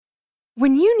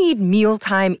When you need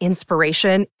mealtime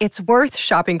inspiration, it's worth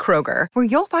shopping Kroger, where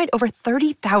you'll find over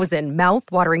 30,000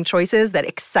 mouth-watering choices that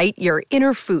excite your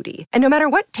inner foodie. And no matter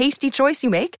what tasty choice you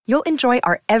make, you'll enjoy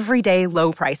our everyday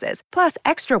low prices, plus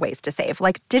extra ways to save,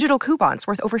 like digital coupons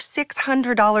worth over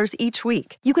 $600 each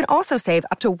week. You can also save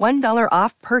up to $1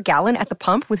 off per gallon at the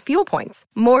pump with fuel points.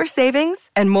 More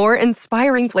savings and more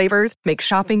inspiring flavors make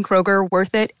shopping Kroger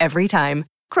worth it every time.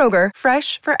 Kroger,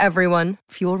 fresh for everyone.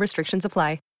 Fuel restrictions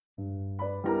apply.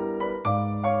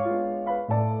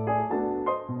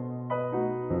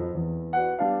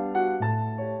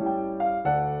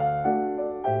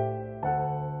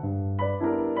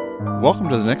 Welcome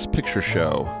to The Next Picture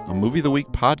Show, a Movie of the Week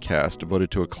podcast devoted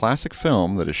to a classic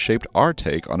film that has shaped our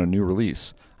take on a new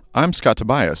release. I'm Scott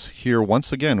Tobias, here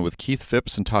once again with Keith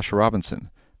Phipps and Tasha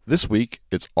Robinson. This week,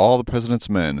 it's All the President's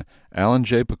Men, Alan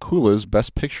J. Pakula's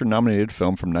Best Picture-nominated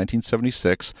film from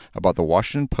 1976 about the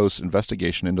Washington Post's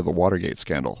investigation into the Watergate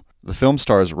scandal. The film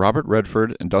stars Robert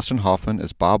Redford and Dustin Hoffman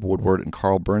as Bob Woodward and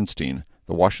Carl Bernstein,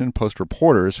 the Washington Post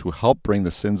reporters who helped bring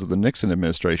the sins of the Nixon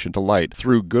administration to light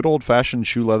through good old-fashioned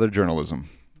shoe-leather journalism.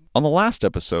 On the last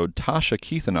episode, Tasha,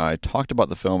 Keith, and I talked about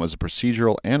the film as a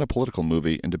procedural and a political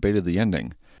movie and debated the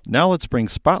ending. Now let's bring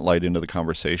Spotlight into the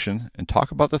conversation and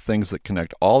talk about the things that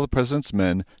connect All the President's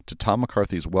Men to Tom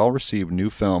McCarthy's well-received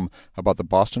new film about the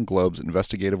Boston Globe's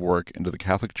investigative work into the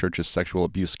Catholic Church's sexual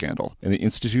abuse scandal and the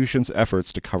institution's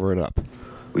efforts to cover it up.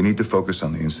 We need to focus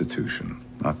on the institution,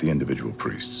 not the individual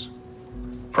priests.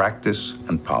 Practice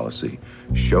and policy.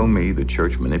 Show me the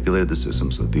church manipulated the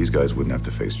system so that these guys wouldn't have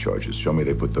to face charges. Show me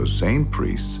they put those same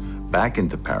priests back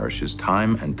into parishes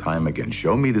time and time again.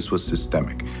 Show me this was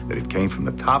systemic, that it came from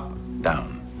the top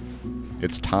down.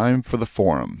 It's time for the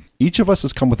forum. Each of us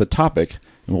has come with a topic,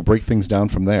 and we'll break things down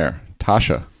from there.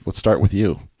 Tasha, let's start with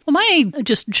you. Well, my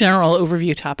just general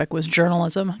overview topic was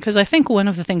journalism, because I think one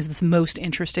of the things that's most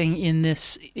interesting in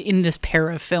this pair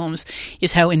of films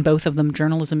is how in both of them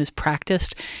journalism is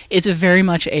practiced. It's very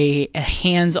much a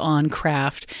hands-on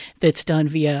craft that's done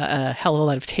via a hell of a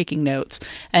lot of taking notes.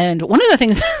 And one of the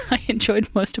things I enjoyed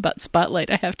most about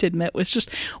Spotlight, I have to admit, was just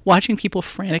watching people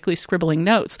frantically scribbling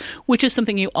notes, which is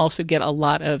something you also get a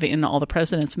lot of in All the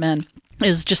President's Men.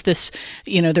 Is just this,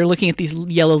 they're looking at these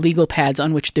yellow legal pads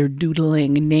on which they're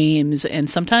doodling names, and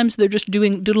sometimes they're just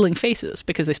doodling faces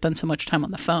because they spend so much time on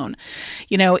the phone.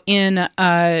 In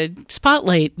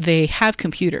Spotlight, they have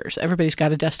computers. Everybody's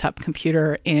got a desktop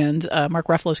computer, and Mark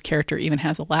Ruffalo's character even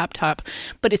has a laptop,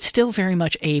 but it's still very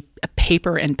much a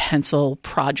paper and pencil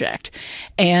project.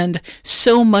 And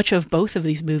so much of both of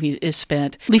these movies is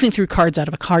spent leafing through cards out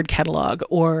of a card catalog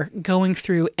or going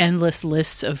through endless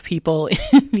lists of people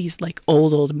in these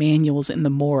old manuals in the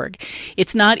morgue.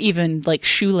 It's not even like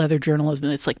shoe leather journalism.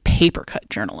 It's like paper cut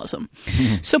journalism.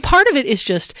 Mm-hmm. So part of it is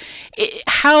just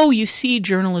how you see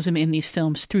journalism in these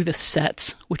films through the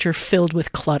sets, which are filled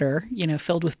with clutter,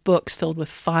 filled with books, filled with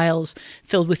files,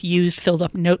 filled with filled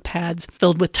up notepads,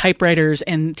 filled with typewriters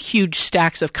and huge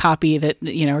stacks of copy that,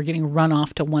 are getting run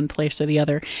off to one place or the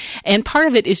other. And part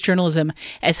of it is journalism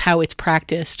as how it's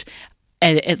practiced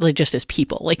just as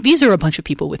people. These are a bunch of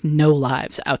people with no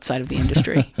lives outside of the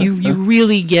industry. You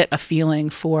really get a feeling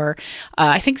for,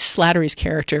 I think Slattery's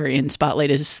character in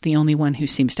Spotlight is the only one who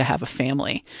seems to have a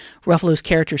family. Ruffalo's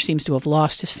character seems to have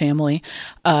lost his family.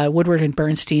 Woodward and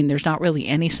Bernstein, there's not really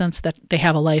any sense that they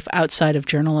have a life outside of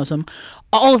journalism.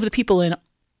 All of the people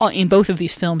in both of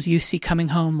these films you see coming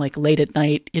home late at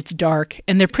night, it's dark,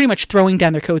 and they're pretty much throwing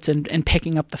down their coats and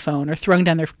picking up the phone, or throwing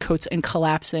down their coats and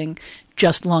collapsing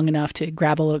just long enough to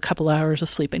grab a couple hours of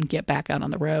sleep and get back out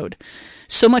on the road.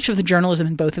 So much of the journalism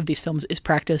in both of these films is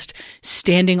practiced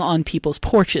standing on people's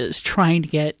porches, trying to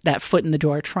get that foot in the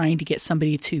door, trying to get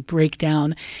somebody to break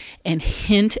down and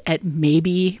hint at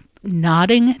maybe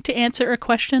nodding to answer a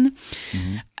question.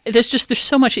 Mm-hmm. There's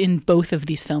so much in both of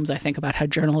these films, I think, about how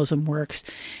journalism works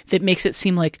that makes it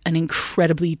seem like an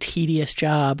incredibly tedious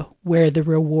job where the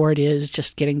reward is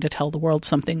just getting to tell the world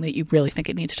something that you really think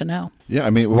it needs to know. Yeah,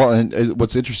 and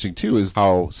what's interesting, too, is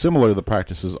how similar the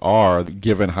practices are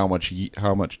given how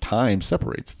much time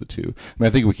separates the two.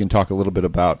 I think we can talk a little bit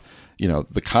about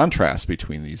the contrast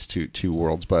between these two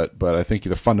worlds, but I think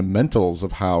the fundamentals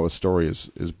of how a story is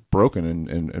broken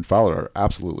and followed are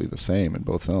absolutely the same in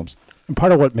both films. And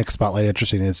part of what makes Spotlight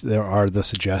interesting is there are the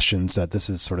suggestions that this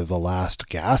is sort of the last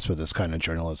gasp of this kind of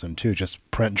journalism too, just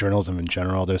print journalism in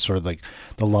general. There's sort of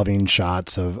the loving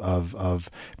shots of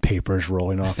papers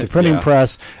rolling off the printing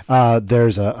press.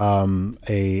 There's a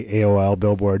AOL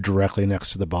billboard directly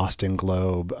next to the Boston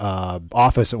Globe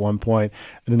office at one point.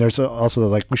 And then there's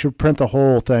also we should print the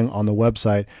whole thing on the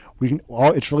website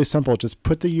it's really simple. Just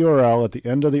put the URL at the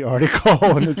end of the article,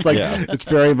 and it's like it's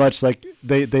very much like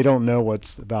they don't know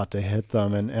what's about to hit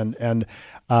them, and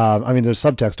I mean, there's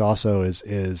subtext also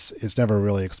is never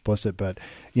really explicit, but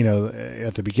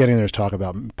at the beginning there's talk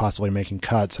about possibly making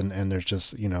cuts, and there's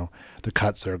just the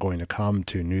cuts that are going to come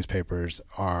to newspapers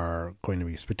are going to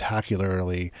be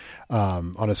spectacularly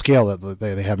on a scale that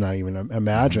they have not even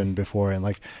imagined before, and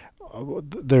like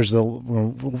there's part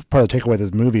of the takeaway of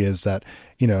this movie is that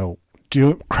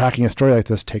cracking a story like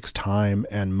this takes time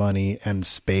and money and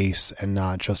space, and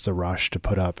not just a rush to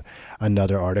put up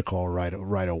another article right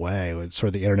away. It's sort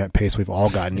of the internet pace we've all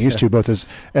gotten used to, both as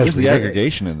where's the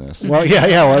aggregation in this? Well,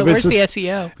 Well, where's the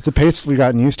SEO? It's a pace we've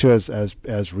gotten used to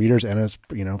as readers and as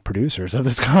producers of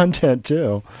this content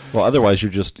too. Well, otherwise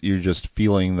you're just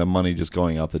feeling the money just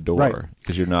going out the door,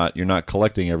 because you're not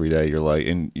collecting every day. You're like,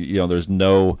 and there's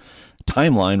no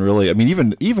timeline really. I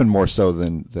mean, even more so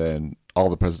than All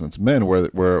the President's Men,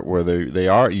 where they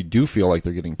are, you do feel like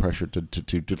they're getting pressured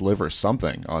to deliver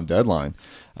something on deadline.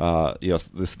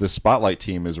 This Spotlight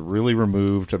team is really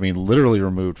removed. I mean, literally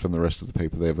removed from the rest of the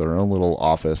paper. They have their own little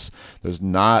office. There's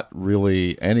not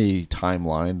really any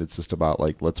timeline. It's just about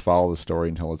like, let's follow the story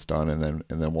until it's done, and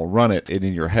then we'll run it. And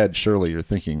in your head, surely you're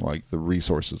thinking like the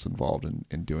resources involved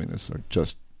in doing this are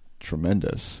just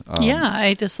tremendous.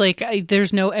 I just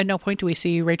there's at no point do we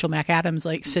see Rachel McAdams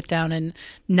like sit down and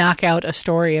knock out a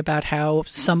story about how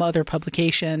some other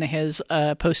publication has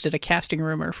posted a casting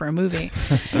rumor for a movie.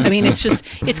 I mean,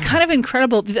 it's kind of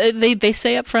incredible. They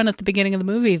say up front at the beginning of the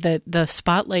movie that the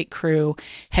Spotlight crew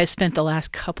has spent the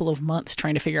last couple of months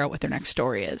trying to figure out what their next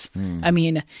story is. I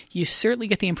mean, you certainly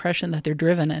get the impression that they're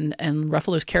driven, and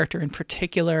Ruffalo's character in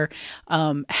particular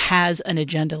has an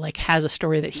agenda, like has a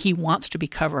story that he wants to be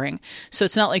covering. So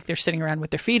it's not like they're sitting around with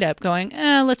their feet up going,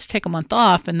 let's take a month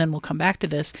off and then we'll come back to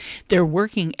this. They're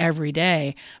working every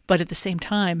day, but at the same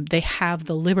time, they have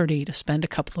the liberty to spend a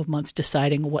couple of months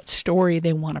deciding what story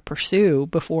they want to pursue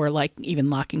before like even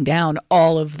locking down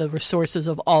all of the resources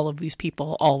of all of these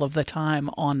people all of the time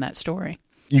on that story.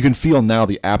 You can feel now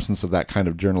the absence of that kind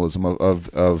of journalism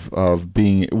of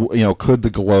being, could the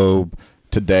Globe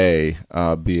today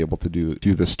be able to do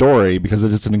the story, because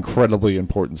it's an incredibly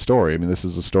important story. I mean, this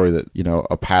is a story that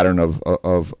a pattern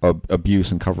of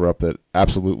abuse and cover up that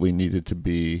absolutely needed to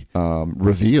be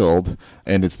revealed,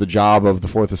 and it's the job of the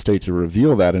Fourth Estate to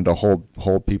reveal that and to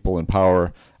hold people in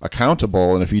power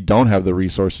accountable. And if you don't have the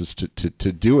resources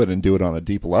to do it and do it on a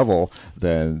deep level,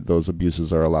 then those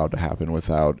abuses are allowed to happen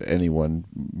without anyone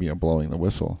blowing the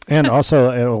whistle. And also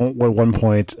at one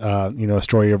point, a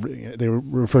story they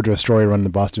referred to a story run in the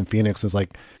Boston Phoenix as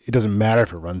like, it doesn't matter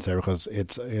if it runs there because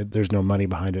there's no money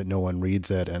behind it, no one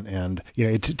reads it, and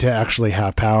to actually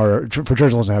have power, for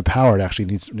journalism to have power, it actually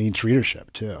needs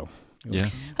readership too. Yeah,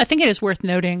 I think it is worth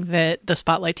noting that the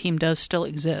Spotlight team does still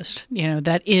exist.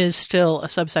 That is still a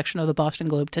subsection of the Boston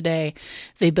Globe today.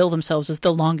 They bill themselves as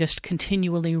the longest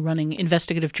continually running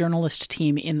investigative journalist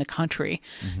team in the country.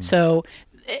 Mm-hmm. So,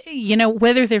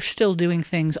 whether they're still doing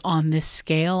things on this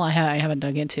scale, I haven't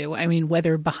dug into. I mean,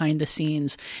 whether behind the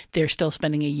scenes they're still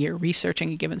spending a year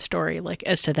researching a given story, like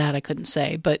as to that, I couldn't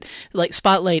say. But like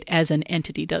Spotlight as an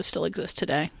entity does still exist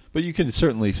today. But you can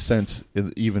certainly sense,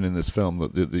 even in this film,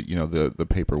 the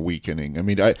paper weakening. I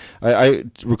mean, I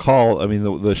recall. I mean,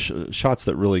 the shots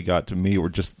that really got to me were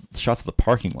just shots of the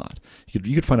parking lot.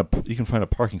 You can find a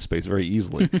parking space very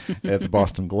easily at the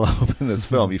Boston Globe in this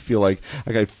film. You feel like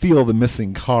I feel the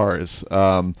missing cars,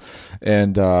 and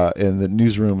the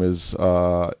newsroom is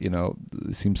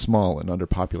it seems small and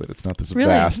underpopulated. It's not this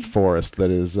vast forest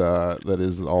that is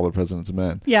All the President's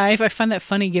Men. Yeah, I find that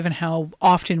funny given how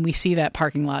often we see that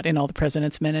parking lot in All the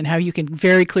President's Men, and how you can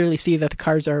very clearly see that the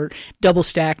cars are double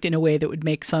stacked in a way that would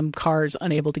make some cars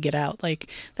unable to get out. Like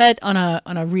that on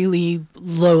a really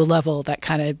low level, that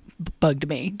kind of bugged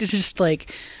me. It's just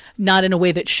like not in a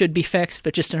way that should be fixed,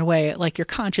 but just in a way like you're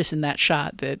conscious in that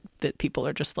shot that people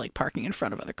are just like parking in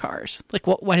front of other cars. Like,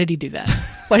 why did he do that?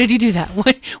 Why did he do that?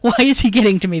 Why is he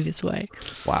getting to me this way?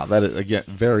 Wow, that is, again,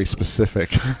 very specific.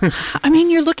 I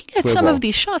mean, you're looking at some of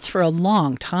these shots for a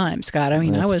long time, Scott. I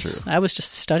mean, I was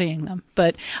just studying them.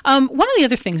 But one of the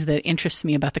other things that interests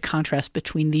me about the contrast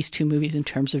between these two movies in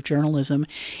terms of journalism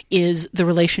is the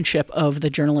relationship of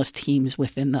the journalist teams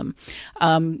within them.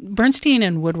 Bernstein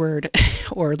and Woodward,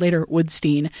 or later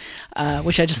Woodstein,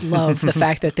 which I just love the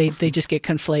fact that they just get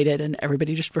conflated and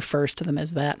everybody just refers to them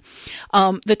as that.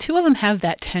 The two of them have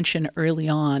that tension early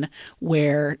on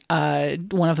where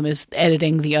one of them is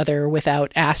editing the other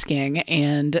without asking,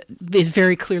 and is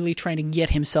very clearly trying to get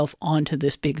himself onto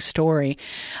this big story.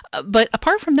 But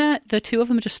apart from that, the two of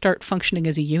them just start functioning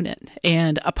as a unit.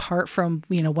 And apart from,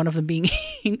 one of them being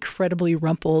incredibly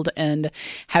rumpled and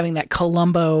having that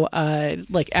Columbo,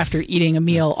 like after eating a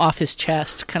meal off his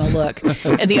chest kind of look,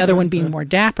 and the other one being more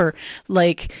dapper,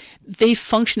 like they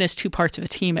function as two parts of a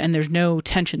team, and there's no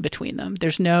tension between them.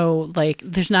 There's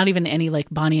not even any like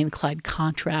Bonnie and Clyde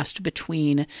contrast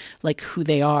between like who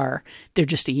they are. They're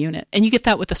just a unit. And you get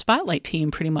that with the Spotlight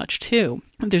team pretty much too.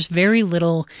 There's very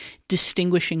little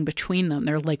distinguishing between them.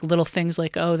 There are like little things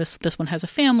like, oh, this one has a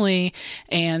family,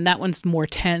 and that one's more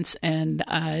tense and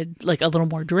like a little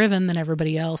more driven than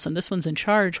everybody else, and this one's in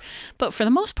charge. But for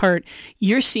the most part,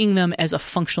 you're seeing them as a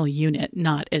functional unit,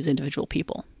 not as individual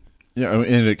people. Yeah,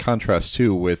 and it contrasts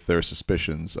too with their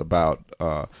suspicions about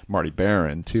Marty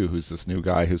Baron too, who's this new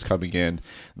guy who's coming in,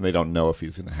 and they don't know if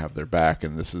he's going to have their back.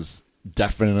 And this is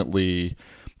definitely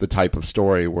the type of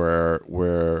story where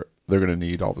they're going to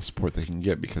need all the support they can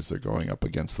get because they're going up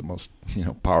against the most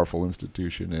powerful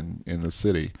institution in the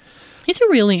city. He's a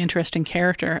really interesting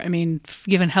character. I mean,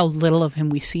 given how little of him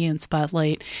we see in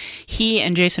Spotlight, he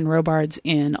and Jason Robards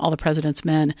in All the President's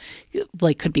Men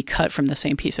like could be cut from the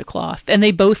same piece of cloth. And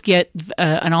they both get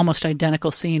an almost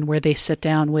identical scene where they sit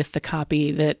down with the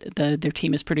copy that their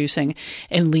team is producing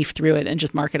and leaf through it and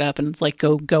just mark it up and it's like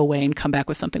go away and come back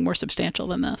with something more substantial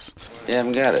than this. You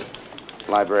haven't got it.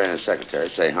 Librarian and secretary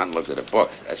say Hunt looked at a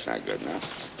book. That's not good enough.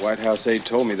 White House aide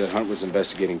told me that Hunt was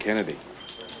investigating Kennedy.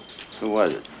 Who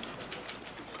was it?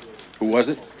 Who was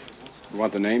it? You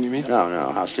want the name, you mean?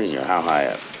 No. How senior? How high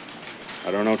up?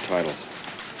 I don't know titles.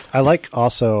 I like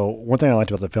also, one thing I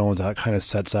liked about the film is that it kind of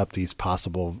sets up these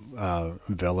possible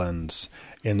villains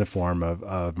in the form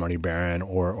of Marty Baron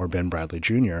or Ben Bradley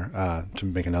Jr. To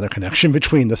make another connection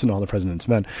between this and All the President's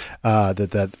Men,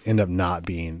 that ends up not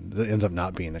being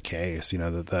the case.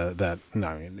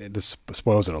 This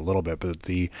spoils it a little bit, but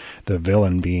the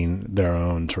villain being their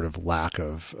own sort of lack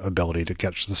of ability to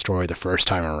catch the story the first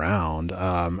time around.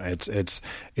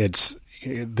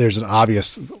 There's an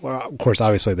obvious, of course,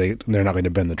 obviously they're not going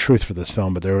to bend the truth for this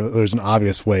film, but there's an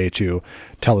obvious way to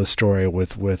tell the story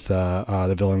with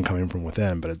the villain coming from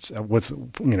within, but it's with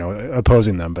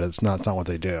opposing them, but it's not what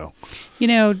they do.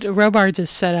 Robards is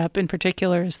set up in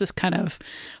particular as this kind of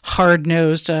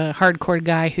hard-nosed, hardcore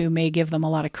guy who may give them a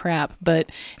lot of crap,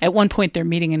 but at one point they're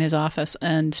meeting in his office,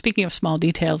 and speaking of small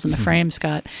details in the frame,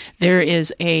 Scott, there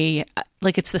is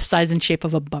it's the size and shape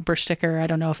of a bumper sticker. I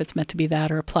don't know if it's meant to be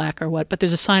that or a plaque or what, but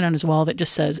there's a sign on his wall that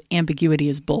just says ambiguity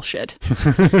is bullshit.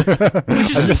 Which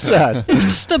is just sad. It's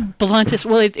just the bluntest.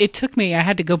 Well, it took me, I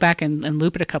had to go back and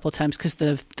loop it a couple of times because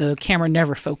the camera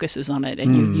never focuses on it,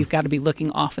 and you've got to be looking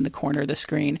off in the corner of the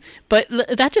screen. But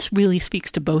that just really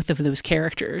speaks to both of those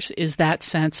characters, is that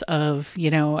sense of,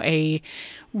 a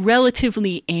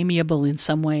relatively amiable in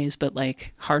some ways, but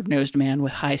like hard-nosed man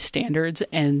with high standards,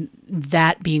 and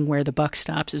that being where the buck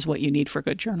stops is what you need for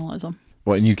good journalism.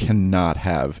 Well, and you cannot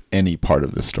have any part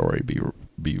of the story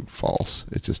be false.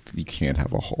 It's just, you can't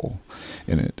have a hole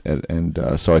in it, and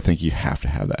so I think you have to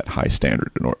have that high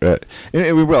standard and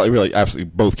we really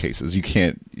absolutely both cases you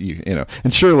can't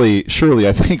and surely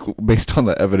I think based on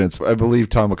the evidence, I believe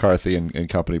Tom McCarthy and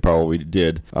company probably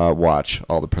did watch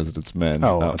All the President's Men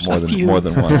more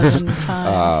than once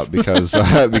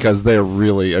because they're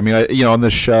really, on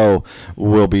this show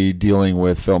we'll be dealing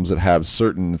with films that have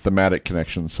certain thematic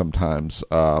connections sometimes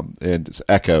and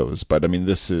echoes, but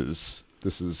this is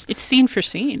it's scene for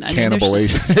scene.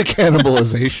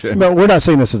 Cannibalization. No, we're not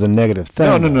saying this is a negative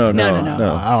thing.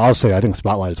 No. I'll say I think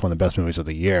Spotlight is one of the best movies of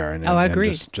the year, and I agree.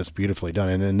 And just beautifully done,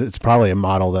 and it's probably a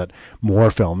model that more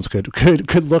films could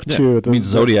look to.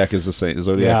 Zodiac is the same.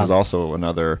 Zodiac is also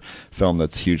another film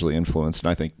that's hugely influenced, and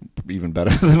I think even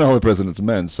better than All the President's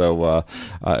Men. So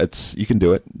you can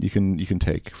do it. You can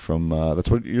take from that's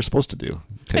what you're supposed to do.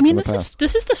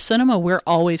 This is the cinema we're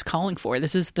always calling for.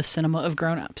 This is the cinema of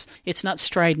grown-ups. It's not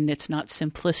strident, it's not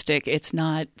simplistic, it's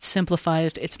not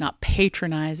simplified, it's not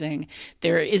patronizing.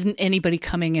 There isn't anybody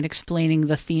coming and explaining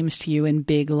the themes to you in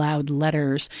big, loud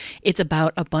letters. It's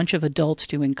about a bunch of adults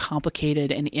doing complicated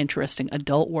and interesting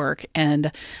adult work.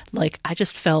 And I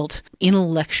just felt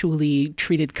intellectually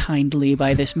treated kindly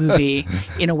by this movie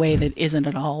in a way that isn't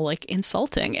at all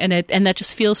insulting. And that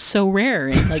just feels so rare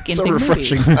in in so big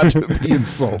refreshing movies. Not to be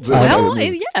insulted. Well,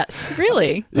 yes,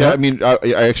 really. Yeah,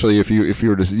 I actually, if you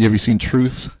were to, have you seen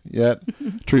Truth yet?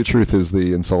 Truth is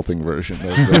the insulting version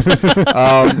of this.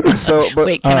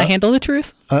 Wait, can I handle the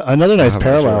truth? Another nice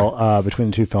parallel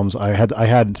between the two films, I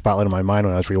had Spotlight in my mind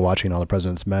when I was rewatching All the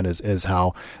President's Men, is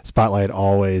how Spotlight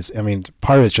always, I mean,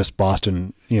 part of it's just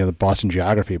Boston, the Boston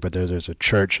geography, but there's a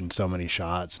church in so many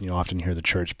shots, and you often hear the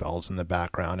church bells in the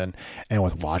background. And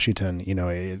with Washington,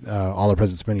 All the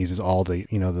President's Men uses all the,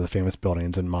 the famous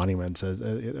buildings and monuments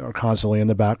are constantly in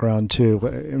the background too.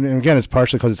 And again, it's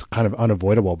partially because it's kind of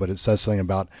unavoidable, but it says something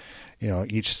about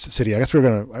each city. I guess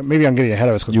maybe I'm getting ahead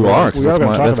of us. You are, because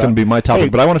that's going to be my topic. Hey,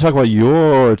 but I want to talk about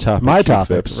your topic. My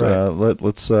topic. Right.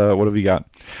 Let's. What have you got?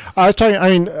 I was talking. I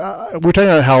mean, we're talking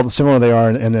about how similar they are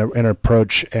in their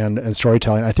approach and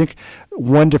storytelling. I think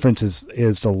one difference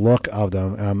is the look of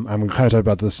them. I'm kind of talking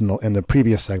about this in the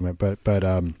previous segment, but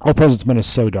All President's Men is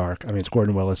so dark. I mean, it's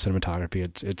Gordon Willis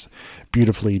cinematography. It's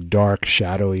beautifully dark,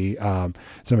 shadowy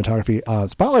cinematography.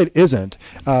 Spotlight isn't.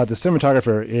 The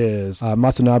cinematographer is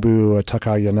Masanobu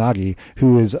Takayanagi,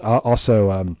 who is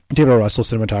also David Russell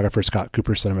cinematographer, Scott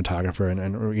Cooper cinematographer,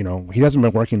 and he hasn't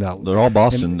been working that. They're all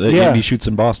Boston. He shoots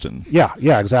in Boston.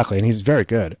 Yeah, exactly, and he's very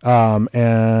good.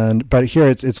 But here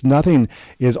it's nothing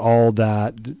is all that.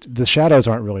 The shadows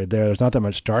aren't really there. There's not that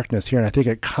much darkness here, and I think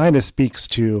it kind of speaks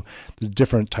to the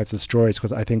different types of stories,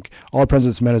 because I think All the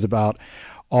President's Men is about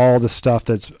all the stuff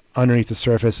that's underneath the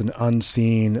surface and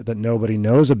unseen that nobody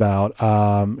knows about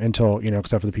until,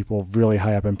 except for the people really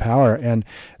high up in power. And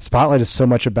Spotlight is so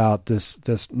much about this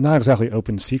not exactly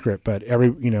open secret, but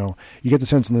you get the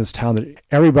sense in this town that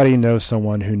everybody knows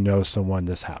someone who knows someone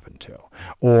this happened to,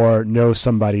 or knows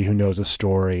somebody who knows a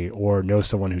story, or knows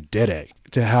someone who did it.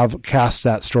 To have cast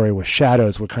that story with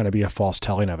shadows would kind of be a false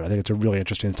telling of it. I think it's a really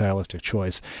interesting stylistic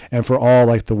choice. And for all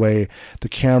the way the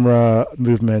camera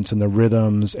movements and the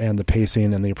rhythms and the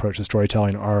pacing and the approach to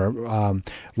storytelling are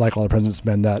like All the President's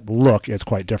Men, that look is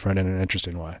quite different in an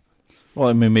interesting way. Well,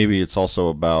 I mean, maybe it's also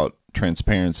about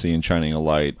transparency and shining a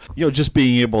light. Just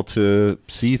being able to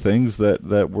see things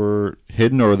that were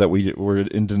hidden or that we were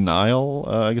in denial.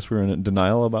 I guess we were in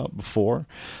denial about before.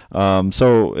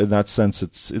 So in that sense,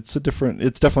 it's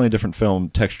definitely a different film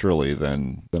texturally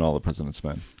than All the President's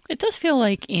Men. It does feel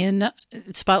like in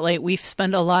Spotlight, we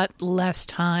spend a lot less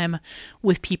time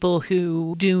with people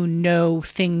who do know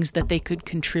things that they could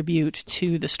contribute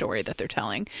to the story that they're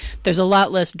telling. There's a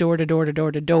lot less door to door to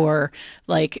door to door,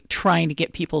 like trying to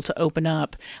get people to open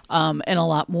up, and a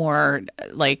lot more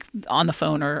like on the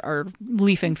phone or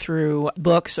leafing through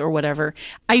books or whatever.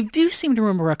 I do seem to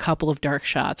remember a couple of dark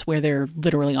shots where they're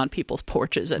literally on people's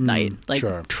porches at night,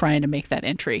 trying to make that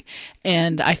entry.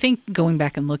 And I think going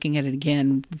back and looking at it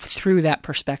again through that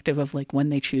perspective of when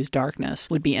they choose darkness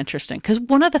would be interesting. Because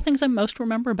one of the things I most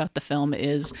remember about the film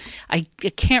is I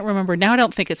can't remember now. I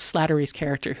don't think it's Slattery's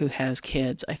character who has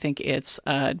kids. I think it's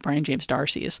Brian James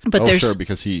Darcy's. But sure,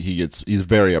 because he's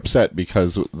very upset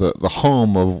because the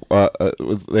home of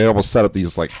they almost set up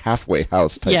these halfway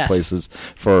house type places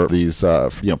for these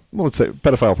let's say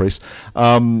pedophile priests.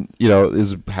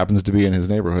 Happens to be in his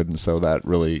neighborhood, and so that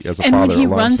really, as a father, when he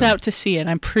runs out to see it,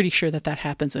 I'm pretty sure that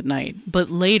happens at night. But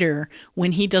later,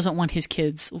 when he doesn't want his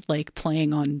kids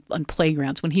playing on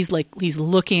playgrounds, when he's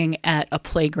looking at a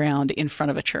playground in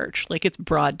front of a church, it's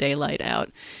broad daylight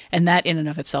out, and that in and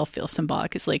of itself feels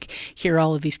symbolic. It's here are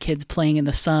all of these kids playing in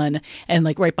the sun, and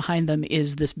right behind them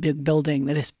is this big building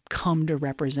that has come to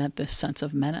represent this sense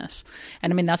of menace.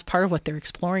 And I mean, that's part of what they're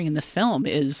exploring in the film,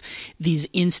 is these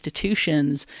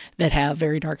institutions that have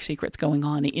very dark secrets going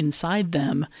on inside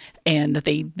them, and that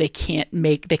they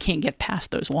can't get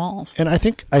past those walls. And I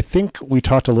think we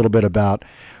talked a little bit about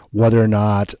whether or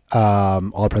not All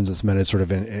the President's Men is sort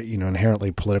of an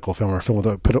inherently political film, or a film with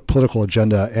a political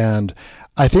agenda. And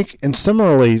I think, and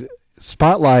similarly,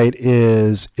 Spotlight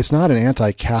it's not an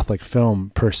anti-Catholic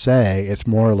film per se. It's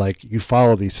more like you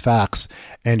follow these facts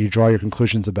and you draw your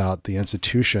conclusions about the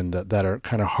institution that are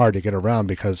kind of hard to get around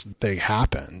because they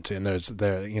happened, and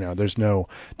there's no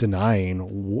denying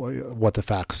what the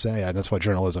facts say, and that's what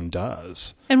journalism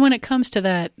does. And when it comes to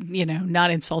that, not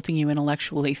insulting you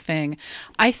intellectually thing,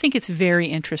 I think it's very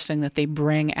interesting that they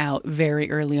bring out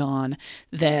very early on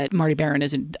that Marty Baron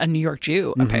is a New York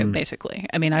Jew, basically.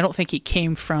 I mean, I don't think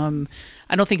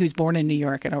he was born in New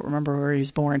York. I don't remember where he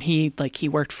was born. He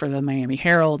worked for the Miami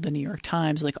Herald, the New York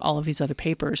Times, all of these other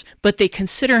papers. But they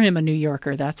consider him a New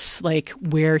Yorker. That's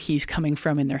where he's coming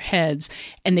from in their heads.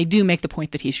 And they do make the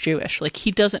point that he's Jewish.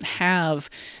 He doesn't have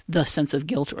the sense of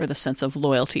guilt or the sense of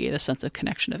loyalty, the sense of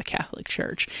connection to the Catholic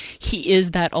Church. He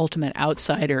is that ultimate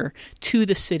outsider to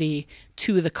the city,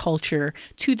 to the culture,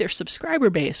 to their subscriber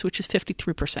base, which is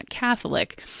 53%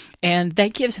 Catholic. And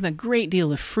that gives him a great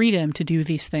deal of freedom to do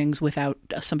these things without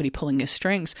somebody pulling his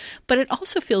strings. But it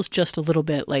also feels just a little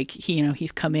bit like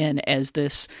he's come in as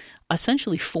this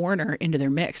essentially foreigner into their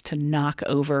mix to knock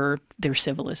over their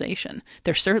civilization.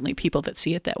 There's certainly people that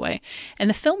see it that way. And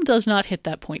the film does not hit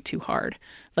that point too hard.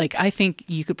 Like, I think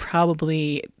you could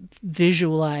probably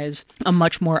visualize a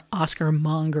much more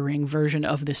Oscar-mongering version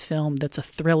of this film that's a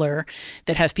thriller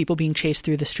that has people being chased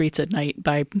through the streets at night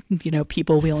by,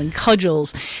 people wielding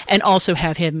cudgels, and also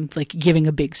have him, like, giving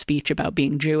a big speech about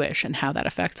being Jewish and how that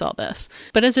affects all this.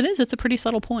 But as it is, it's a pretty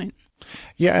subtle point.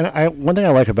 Yeah, and one thing I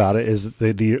like about it is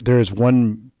there is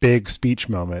one big speech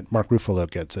moment. Mark Ruffalo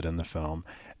gets it in the film,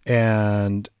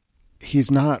 and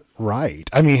he's not right.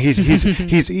 I mean, his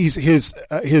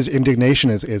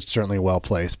indignation is certainly well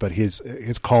placed, but his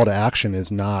call to action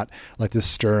is not like this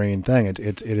stirring thing. It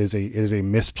is a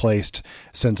misplaced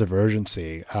sense of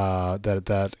urgency. That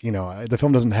the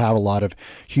film doesn't have a lot of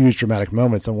huge dramatic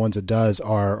moments. The ones it does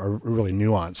are really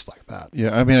nuanced like that.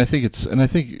 Yeah, I mean, I think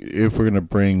if we're going to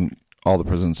bring All the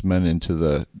President's Men into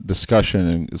the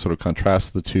discussion and sort of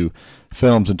contrast the two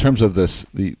films in terms of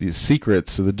the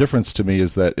secrets. So the difference to me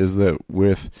is that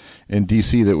in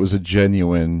DC, that was a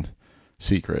genuine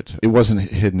secret. It wasn't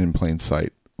hidden in plain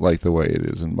sight like the way it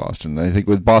is in Boston. And I think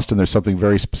with Boston, there's something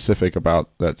very specific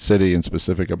about that city and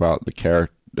specific about the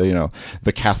character.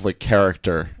 The Catholic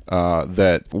character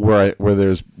that where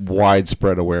there's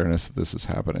widespread awareness that this is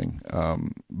happening,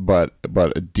 but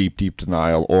a deep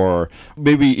denial, or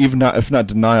maybe even not, if not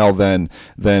denial, then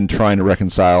trying to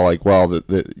reconcile, like, well,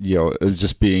 it's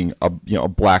just being a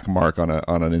black mark on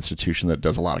an institution that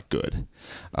does a lot of good.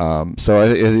 So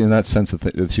in that sense,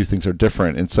 the two things are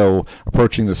different. And so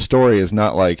approaching the story is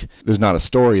not like there's not a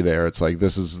story there. It's like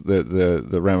this is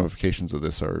the ramifications of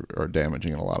this are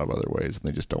damaging in a lot of other ways, and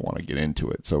they just don't want to get into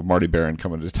it. So Marty Baron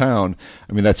coming to town,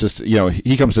 I mean, that's just,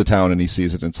 he comes to town and he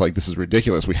sees it, and it's like, this is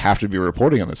ridiculous. We have to be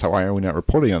reporting on this. Why are we not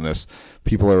reporting on this?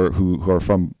 People who are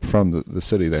from the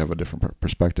city, they have a different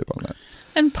perspective on that.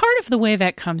 And part of the way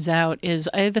that comes out is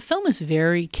the film is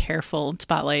very careful,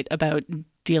 Spotlight, about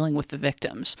dealing with the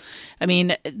victims. I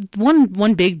mean,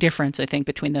 one big difference, I think,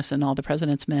 between this and All the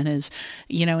President's Men is,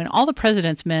 in All the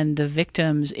President's Men, the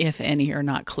victims, if any, are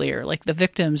not clear. Like, the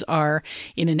victims are,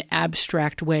 in an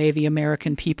abstract way, the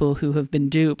American people who have been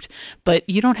duped. But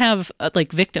you don't have,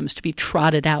 victims to be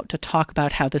trotted out to talk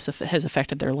about how this has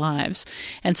affected their lives.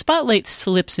 And Spotlight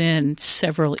slips in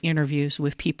several interviews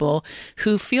with people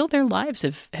who feel their lives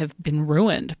have been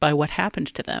ruined by what happened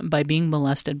to them, by being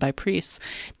molested by priests,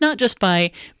 not just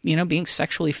by being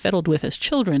sexually fiddled with as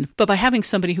children, but by having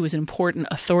somebody who was an important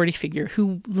authority figure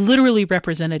who literally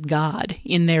represented God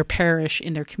in their parish,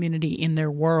 in their community, in their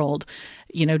world,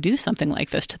 do something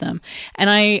like this to them. And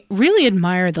I really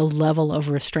admire the level of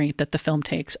restraint that the film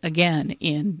takes, again,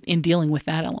 in dealing with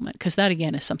that element, because that,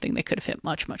 again, is something they could have hit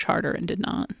much, much harder and did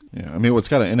not. Yeah, I mean,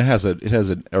 it has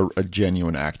a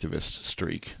genuine activist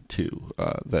streak too,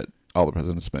 that All the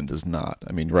President's Men does not.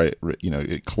 I mean, right,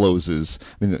 it closes.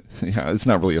 I mean, it's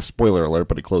not really a spoiler alert,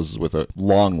 but it closes with a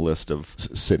long list of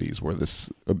cities where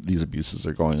these abuses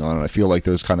are going on. And I feel like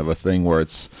there's kind of a thing where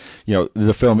it's,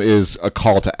 the film is a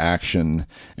call to action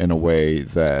in a way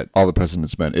that All the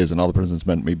President's Men is. And All the President's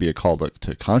Men may be a call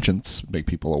to conscience, make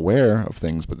people aware of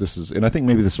things. But this is, and I think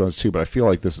maybe this was too, but I feel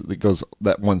like it goes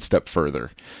that one step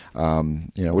further,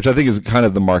 which I think is kind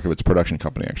of the mark of its production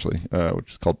company, actually,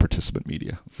 which is called Participant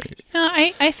Media.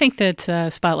 I think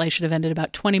that Spotlight should have ended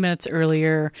about 20 minutes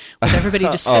earlier with everybody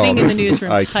just sitting in the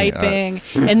newsroom typing,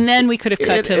 and then we could have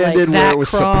cut to like that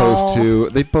crawl. Supposed to.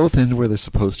 They both end where they're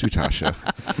supposed to, Tasha.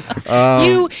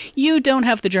 You don't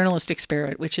have the journalistic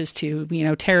spirit, which is to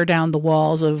tear down the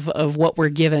walls of what we're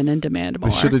given and demand more.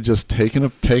 They should have just taken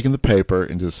the paper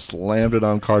and just slammed it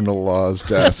on Cardinal Law's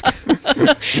desk.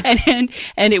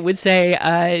 and it would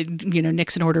say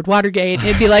Nixon ordered Watergate.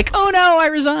 It'd be like, oh no, I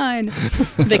resign.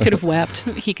 They could have wept.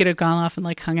 He could have gone off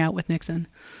and hung out with Nixon.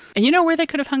 And you know where they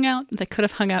could have hung out? They could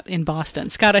have hung out in Boston.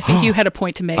 Scott, I think you had a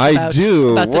point to make about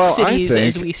the cities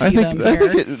as we see them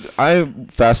here. I'm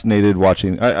fascinated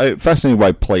fascinated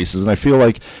by places, and I feel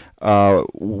like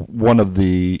one of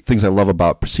the things I love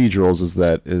about procedurals is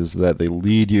that they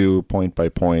lead you point by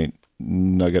point,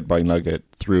 nugget by nugget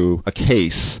through a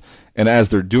case. And as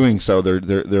they're doing so,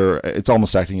 they're it's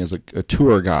almost acting as a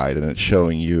tour guide, and it's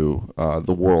showing you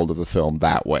the world of the film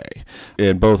that way.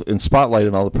 And both in Spotlight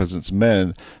and All the President's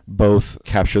Men, both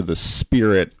capture the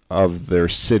spirit of their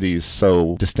cities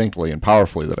so distinctly and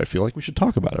powerfully that I feel like we should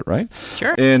talk about it, right?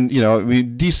 Sure. And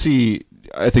DC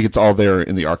I think it's all there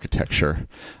in the architecture.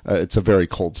 It's a very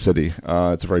cold city.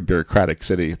 It's a very bureaucratic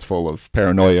city. It's full of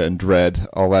paranoia and dread.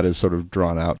 All that is sort of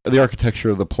drawn out. The architecture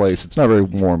of the place, it's not a very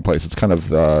warm place. It's kind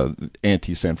of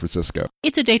anti-San Francisco.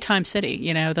 It's a daytime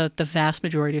city. The vast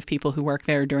majority of people who work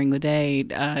there during the day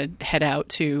head out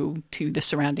to the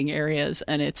surrounding areas.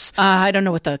 And it's, I don't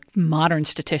know what the modern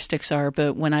statistics are,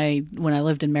 but when I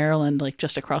lived in Maryland, like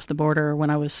just across the border, when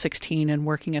I was 16 and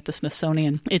working at the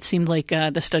Smithsonian, it seemed like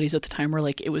the studies at the time were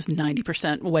like it was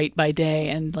 90% white by day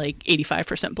and like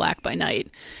 85% black by night,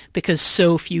 because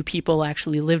so few people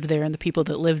actually lived there, and the people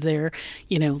that lived there,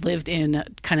 lived in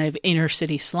kind of inner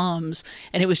city slums,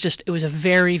 and it was a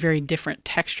very, very different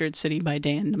textured city by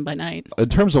day and by night. In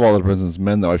terms of All the President's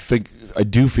Men, though, I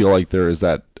do feel like there is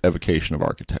that evocation of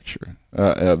architecture,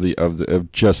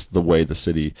 of just the way the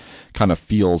city kind of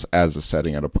feels as a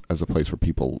setting, as a place where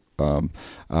people, it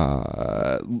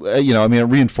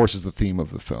reinforces the theme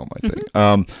of the film, I think.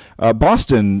 Mm-hmm.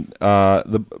 Boston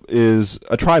is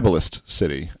a tribalist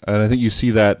city, and I think you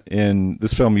see that in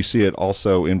this film. You see it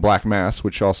also in Black Mass,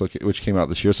 which came out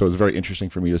this year. So it was very interesting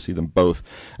for me to see them both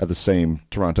at the same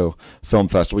Toronto Film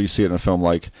Festival. You see it in a film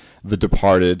like The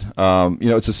Departed.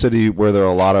 It's a city where there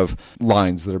are a lot of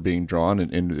lines that are being drawn,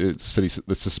 and it's a city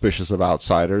that's suspicious of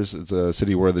outsiders. It's a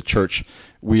city where the church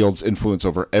wields influence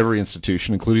over every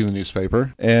institution, including the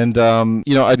newspaper. And,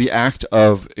 the act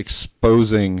of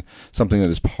exposing something that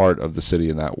is part of the city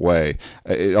in that way,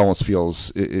 it almost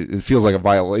feels, it feels like a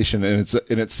violation, and it's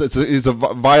a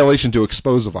violation to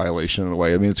expose a violation in a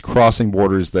way. I mean, it's crossing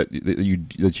borders that you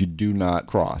do not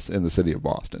cross in the city of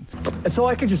Boston. And so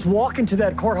I could just walk into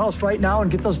that courthouse right now and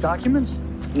get those documents?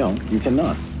 No, you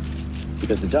cannot,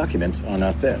 because the documents are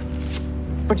not there.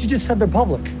 But you just said they're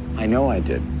public. I know I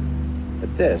did.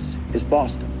 But this is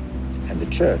Boston, and the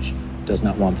church does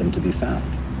not want them to be found.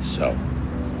 So,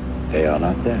 they are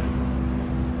not there.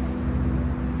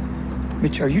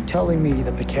 Mitch, are you telling me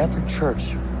that the Catholic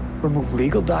Church removed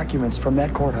legal documents from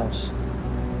that courthouse?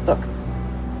 Look,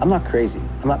 I'm not crazy.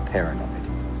 I'm not paranoid.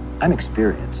 I'm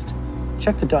experienced.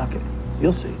 Check the docket.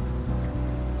 You'll see.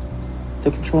 They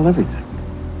control everything.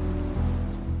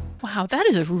 Wow, that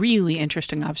is a really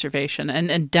interesting observation,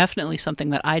 and definitely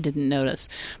something that I didn't notice.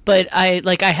 But I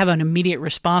have an immediate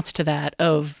response to that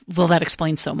of, well, that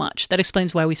explains so much. That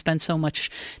explains why we spend so much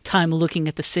time looking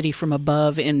at the city from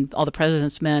above in All the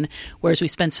President's Men, whereas we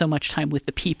spend so much time with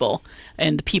the people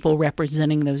and the people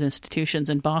representing those institutions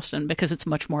in Boston, because it's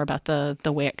much more about the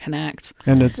way it connects.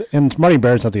 And Marty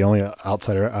Baird's not the only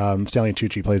outsider. Stanley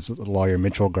Tucci plays lawyer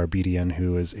Mitchell Garbedian,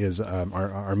 who is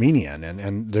Armenian,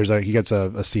 and he gets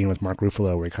a scene with Mark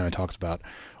Ruffalo where he kind of talks about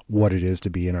what it is to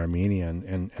be an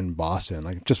Armenian in Boston,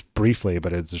 like just briefly,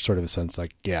 but it's sort of a sense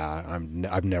like, yeah,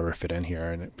 I've never fit in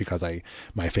here, and because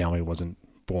my family wasn't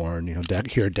born,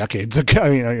 here decades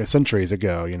ago, centuries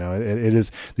ago, it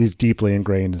is these deeply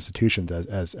ingrained institutions,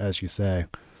 as you say.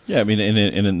 Yeah, I mean,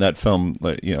 in that film,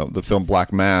 the film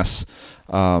Black Mass,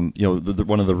 one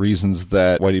of the reasons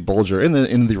that Whitey Bulger,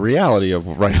 in the reality of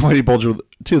Whitey Bulger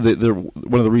too,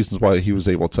 one of the reasons why he was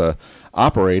able to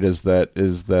operate is that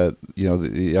the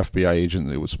FBI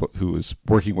agent who was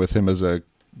working with him as a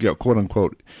quote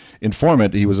unquote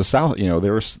informant, he was a South, he's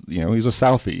a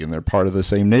Southie, and they're part of the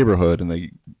same neighborhood, and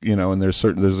and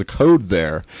there's a code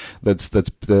there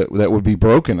that would be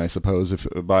broken, I suppose, if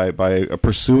by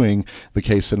pursuing the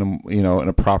case in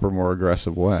a proper, more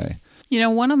aggressive way.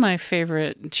 One of my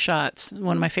favorite shots,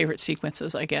 one of my favorite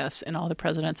sequences, I guess, in All the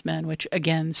President's Men, which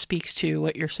again speaks to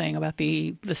what you're saying about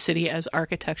the city as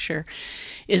architecture,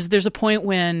 is there's a point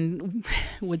when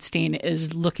Woodstein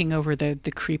is looking over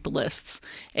the creep lists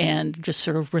and just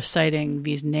sort of reciting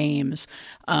these names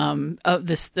of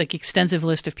this like extensive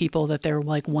list of people that they're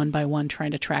like one by one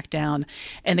trying to track down,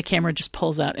 and the camera just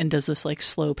pulls out and does this like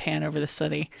slow pan over the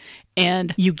city.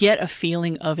 And you get a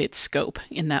feeling of its scope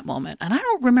in that moment. And I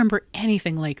don't remember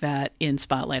anything like that in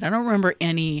Spotlight. I don't remember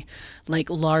any like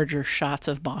larger shots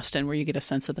of Boston where you get a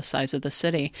sense of the size of the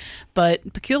city.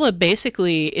 But Pakula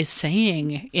basically is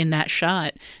saying in that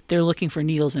shot, they're looking for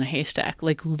needles in a haystack.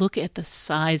 Like, look at the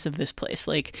size of this place.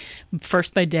 Like,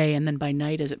 first by day and then by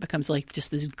night as it becomes like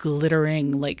just this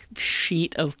glittering like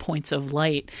sheet of points of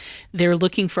light. They're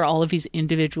looking for all of these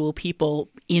individual people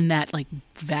in that like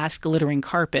vast glittering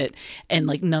carpet, and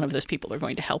like none of those people are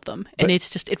going to help them. And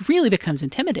it really becomes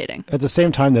intimidating. At the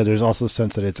same time, though, there's also a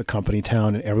sense that it's a company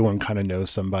town and everyone kind of knows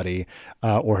somebody,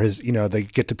 or they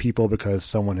get to people because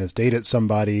someone has dated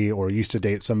somebody or used to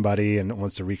date somebody and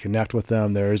wants to reconnect with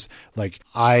them. There's like,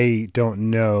 I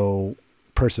don't know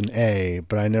person A,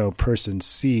 but I know person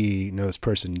C knows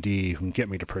person D who can get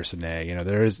me to person A. You know,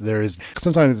 there is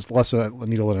sometimes it's less a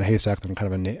needle in a haystack than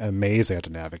kind of a maze I have to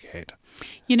navigate.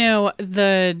 You know,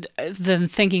 the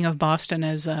thinking of Boston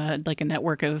as like a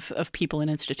network of people and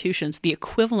institutions, the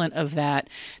equivalent of that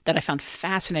I found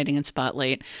fascinating in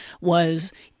Spotlight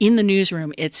was in the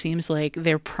newsroom. It seems like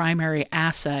their primary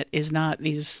asset is not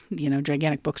these, you know,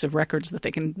 gigantic books of records that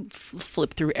they can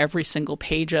flip through every single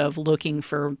page of looking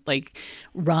for like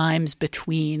rhymes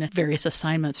between various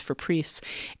assignments for priests.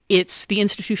 It's the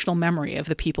institutional memory of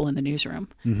the people in the newsroom.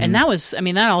 Mm-hmm. And that was, I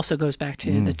mean, that also goes back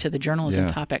to the journalism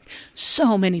topic.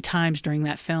 So many times during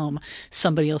that film,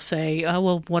 somebody will say, oh,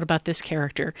 well, what about this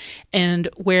character? And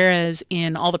whereas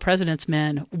in All the President's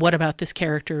Men, what about this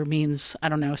character means, I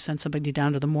don't know, send somebody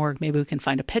down to the morgue, maybe we can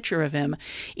find a picture of him.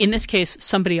 In this case,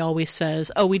 somebody always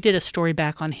says, oh, we did a story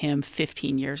back on him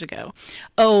 15 years ago.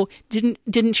 Oh,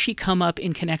 didn't she come up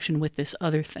in connection with this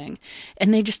other thing?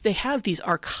 And they have these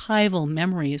archival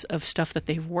memories of stuff that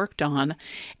they've worked on,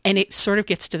 and it sort of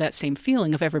gets to that same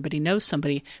feeling of everybody knows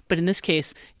somebody, but in this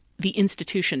case, the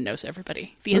institution knows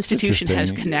everybody. The institution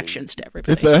has connections to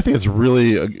everybody. I think it's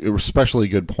really a especially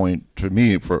good point to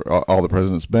me for All the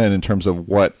President's Men in terms of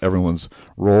what everyone's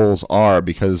roles are,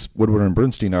 because Woodward and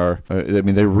Bernstein are, I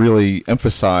mean, they really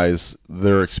emphasize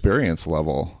their experience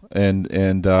level. And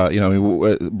you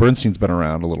know, Bernstein's been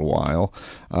around a little while.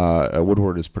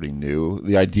 Woodward is pretty new.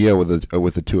 The idea with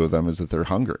the two of them is that they're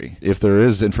hungry. If there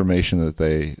is information that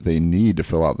they need to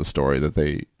fill out the story, that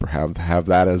they have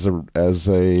that as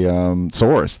a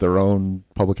source, their own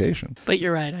publication. But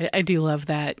you're right. I do love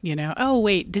that. You know, oh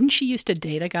wait, didn't she used to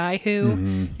date a guy who?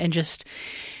 Mm-hmm. And just.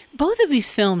 Both of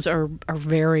these films are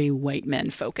very white men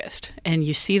focused, and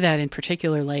you see that in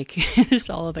particular, like there's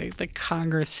all of the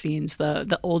Congress scenes,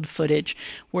 the old footage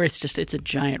where it's a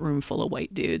giant room full of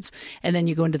white dudes, and then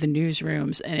you go into the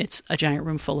newsrooms and it's a giant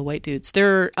room full of white dudes.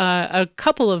 There are a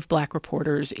couple of black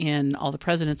reporters in All the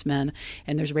President's Men,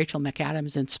 and there's Rachel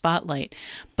McAdams in Spotlight,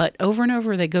 but over and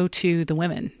over they go to the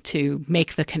women to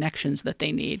make the connections that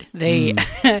they need. They,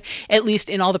 at least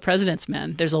in All the President's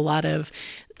Men, there's a lot of,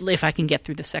 if I can get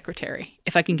through the secretary,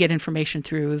 if I can get information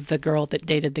through the girl that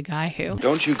dated the guy who.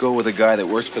 Don't you go with a guy that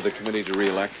works for the committee to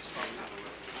re-elect?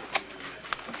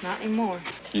 Not anymore.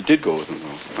 You did go with him,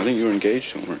 though. I think you were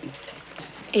engaged to him, weren't you?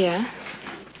 Yeah.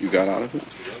 You got out of it?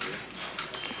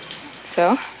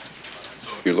 So?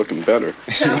 You're looking better.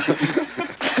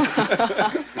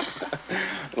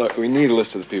 Look, we need a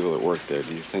list of the people that work there.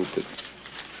 Do you think that...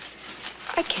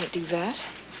 I can't do that.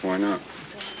 Why not?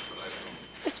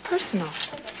 It's personal.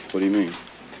 What do you mean?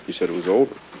 You said it was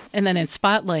over. And then in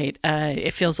Spotlight,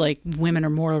 it feels like women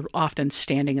are more often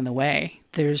standing in the way.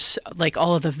 There's like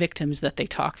all of the victims that they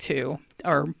talk to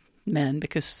are men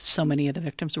because so many of the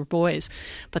victims were boys.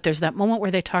 But there's that moment where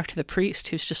they talk to the priest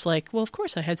who's just like, well, of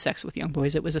course I had sex with young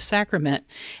boys. It was a sacrament.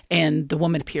 And the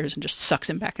woman appears and just sucks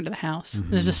him back into the house.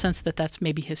 Mm-hmm. There's a sense that that's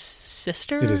maybe his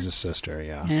sister. It is his sister,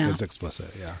 yeah. It's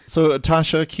explicit, yeah. So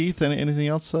Tasha, Keith, anything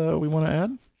else we want to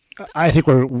add? I think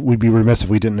we'd be remiss if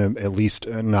we didn't at least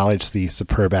acknowledge the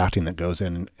superb acting that goes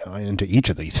into each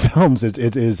of these films.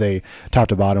 It is a top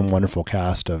to bottom wonderful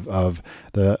cast of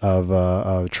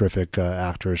terrific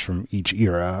actors from each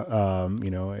era,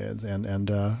 you know, and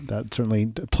that certainly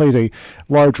plays a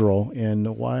large role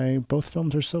in why both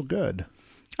films are so good.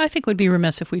 I think we'd be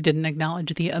remiss if we didn't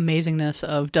acknowledge the amazingness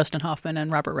of Dustin Hoffman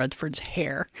and Robert Redford's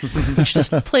hair, which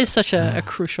just plays such a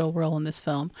crucial role in this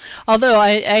film. Although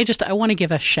I want to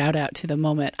give a shout out to the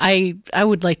moment. I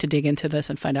would like to dig into this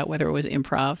and find out whether it was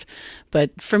improv,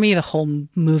 but for me the whole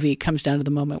movie comes down to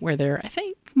the moment where they're, I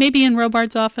think, maybe in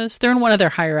Robards' office. They're in one of their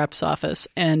higher-ups' office,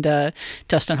 and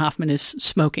Dustin Hoffman is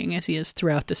smoking, as he is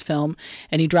throughout this film,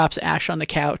 and he drops ash on the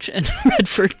couch, and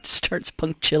Redford starts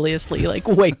punctiliously, like,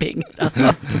 wiping it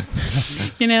up.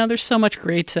 You know, there's so much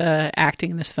great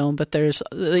acting in this film, but there's,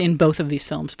 in both of these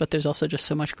films, but there's also just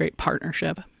so much great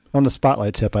partnership. On the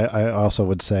Spotlight tip, I also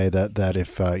would say that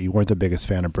if you weren't the biggest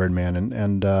fan of Birdman,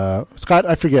 and Scott,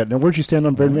 I forget, now where'd you stand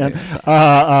on Birdman?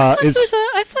 I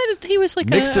thought he was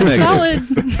like a solid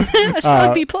B+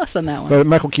 on that one. But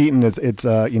Michael Keaton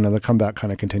the comeback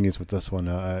kind of continues with this one.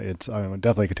 It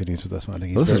definitely continues with this one. I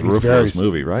think this is Ruffalo's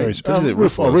movie, right?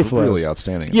 Ruffalo's really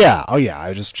outstanding. Yeah,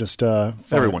 I just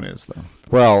everyone is though.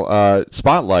 Well,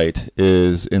 Spotlight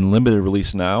is in limited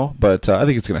release now, but I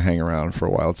think it's going to hang around for a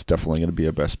while. It's definitely going to be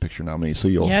a Best Picture nominee, so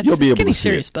you'll be able to see getting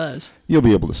serious buzz. You'll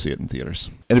be able to see it in theaters.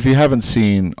 And if you haven't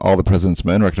seen All the President's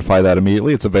Men, rectify that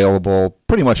immediately. It's available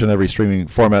pretty much in every streaming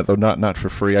format, though not for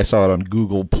free. I saw it on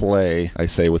Google Play, I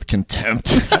say with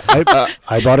contempt.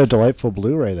 I bought a delightful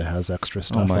Blu-ray that has extra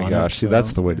stuff on it. Oh my gosh, see,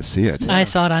 that's the way to see it. I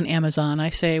saw it on Amazon,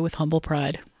 I say with humble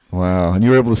pride. Wow, and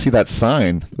you were able to see that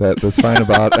sign, the sign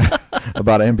about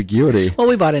about ambiguity. Well,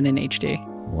 we bought it in HD.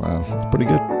 Wow, that's pretty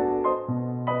good.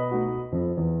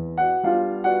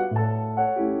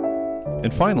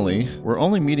 And finally, we're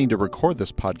only meeting to record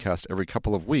this podcast every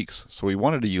couple of weeks, so we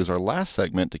wanted to use our last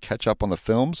segment to catch up on the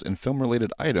films and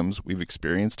film-related items we've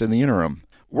experienced in the interim.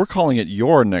 We're calling it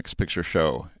Your Next Picture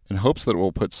Show, in hopes that it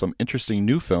will put some interesting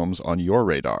new films on your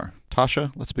radar.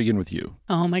 Tasha, let's begin with you.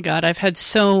 Oh my God, I've had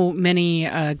so many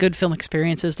good film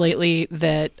experiences lately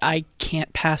that I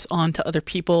can't pass on to other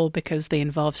people because they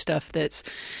involve stuff that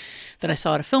I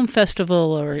saw at a film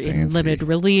festival or in limited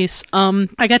release.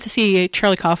 I got to see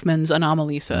Charlie Kaufman's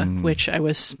Anomalisa, which I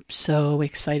was so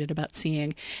excited about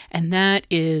seeing. And that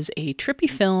is a trippy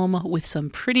film with some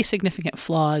pretty significant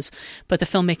flaws, but the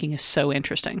filmmaking is so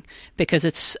interesting because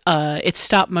it's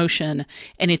stop motion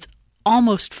and it's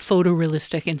almost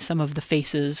photorealistic in some of the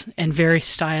faces and very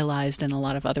stylized in a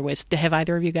lot of other ways. Have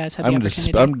either of you guys had the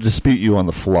opportunity? I'm going to dispute you on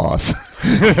the flaws.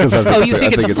 You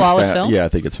think it's a flawless film? Yeah, I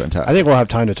think it's fantastic. I think we'll have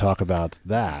time to talk about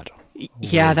that.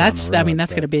 Yeah, that's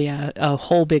going to be a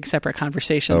whole big separate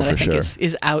conversation that I think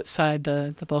is outside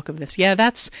the bulk of this. Yeah,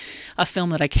 that's a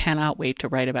film that I cannot wait to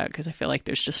write about because I feel like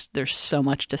there's so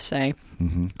much to say.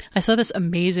 Mm-hmm. I saw this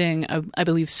amazing, I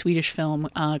believe, Swedish film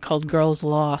called Girls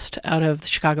Lost out of the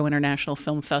Chicago International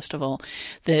Film Festival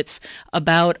that's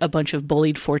about a bunch of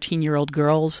bullied 14-year-old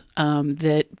girls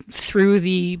that through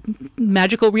the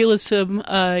magical realism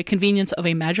convenience of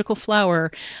a magical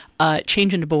flower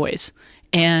change into boys.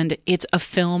 And it's a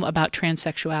film about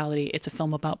transsexuality. It's a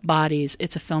film about bodies.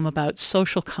 It's a film about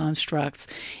social constructs.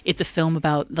 It's a film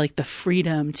about like the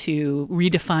freedom to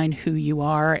redefine who you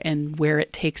are and where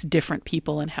it takes different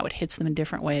people and how it hits them in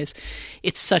different ways.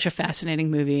 It's such a fascinating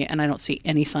movie, and I don't see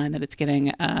any sign that it's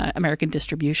getting American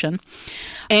distribution.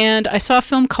 And I saw a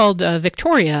film called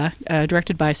Victoria,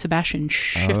 directed by Sebastian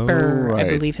Schiffer, I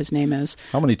believe his name is.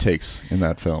 How many takes in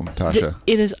that film, Tasha?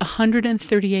 It is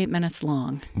 138 minutes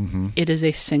long. Mm-hmm. It is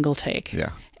a single take.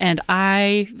 Yeah. And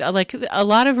I, like, a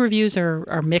lot of reviews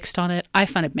are mixed on it. I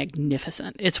find it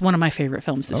magnificent. It's one of my favorite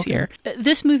films this year.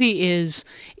 This movie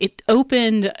it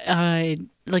opened,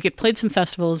 it played some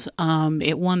festivals.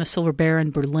 It won the Silver Bear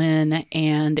in Berlin,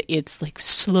 and it's like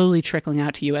slowly trickling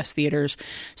out to U.S. theaters.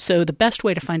 So the best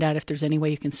way to find out if there's any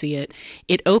way you can see it,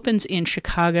 it opens in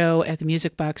Chicago at the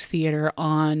Music Box Theater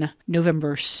on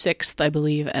November 6th, I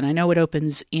believe. And I know it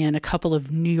opens in a couple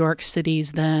of New York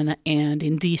cities then, and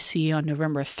in D.C. on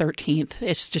November 13th.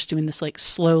 It's just doing this like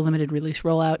slow limited release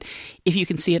rollout. If you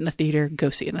can see it in the theater, go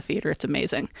see it in the theater. It's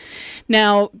amazing.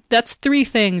 Now, that's three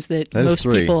things that most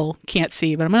people can't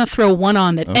see, but I'm going to throw one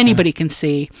on that anybody can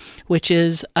see, which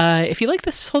is if you like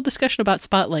this whole discussion about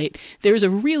Spotlight, there's a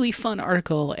really fun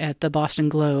article at the Boston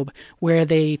Globe where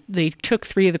they took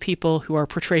three of the people who are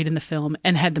portrayed in the film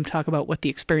and had them talk about what the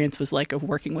experience was like of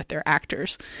working with their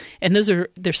actors. And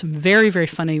there's some very, very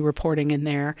funny reporting in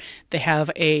there. They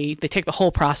take the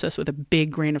whole process with a big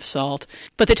grain of salt,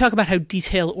 but they talk about how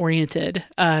detail-oriented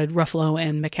Ruffalo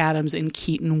and McAdams and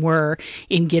Keaton were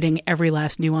in getting every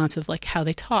last nuance of like how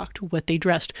they talked, what they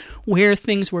dressed, where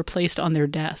things were placed on their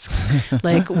desks.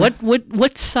 Like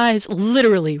what size,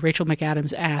 literally Rachel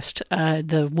McAdams asked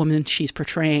the woman she's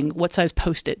portraying, what size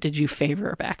Post-it did you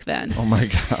favor back then? Oh my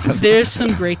God. There's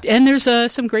some great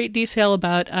detail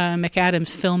about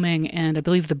McAdams filming, and I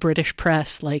believe the British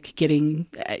press like getting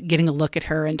a look at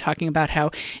her and talking about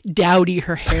how dowdy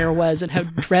her hair was and how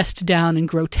dressed down and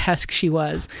grotesque she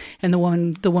was. And the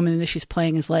woman that she's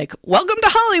playing is like, "Welcome to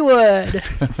Hollywood."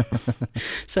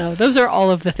 So those are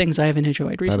all of the things I haven't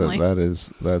enjoyed recently.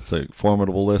 That's a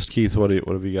formidable list. Keith, what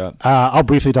have you got? I'll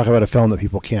briefly talk about a film that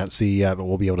people can't see yet, but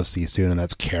we'll be able to see soon, and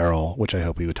that's Carol, which I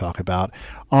hope we would talk about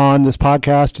on this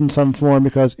podcast in some form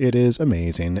because it is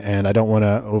amazing, and I don't want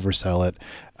to oversell it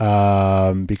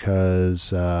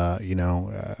because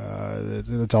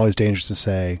it's always dangerous to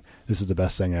say this is the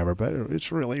best thing ever, but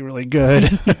it's really, really good.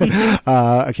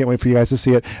 I can't wait for you guys to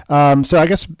see it. So I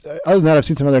guess other than that, I've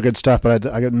seen some other good stuff, but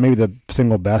I maybe the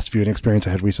single best viewing experience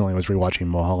I had recently was rewatching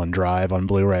Mulholland Drive on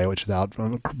Blu-ray, which is out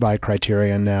by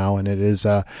Criterion now, and it is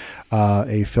a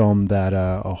film that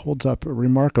holds up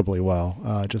remarkably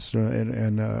well. Just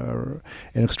an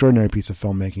extraordinary piece of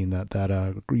filmmaking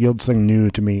that yields something new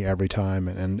to me every time,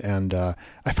 and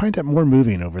I find that more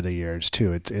moving over the years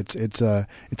too. It's a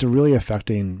really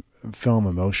affecting film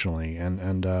emotionally,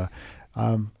 and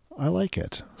I like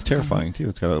it. It's terrifying too.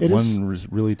 It's got It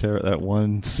that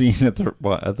one scene at the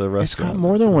restaurant. It's got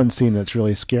more than one scene that's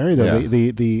really scary though.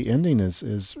 Yeah. The ending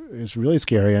is really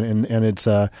scary, and it's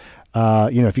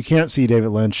if you can't see David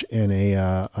Lynch in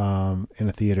a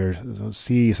theater,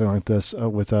 see something like this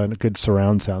with a good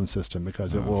surround sound system,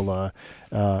 because it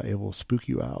will spook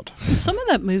you out. Some of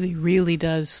that movie really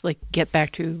does get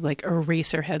back to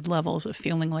Eraserhead levels of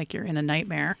feeling like you're in a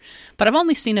nightmare. But I've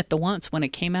only seen it the once when it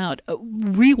came out.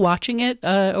 Rewatching it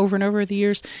over and over the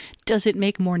years, does it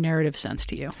make more narrative sense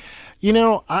to you?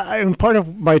 Part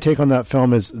of my take on that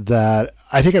film is that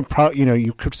I think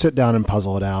you could sit down and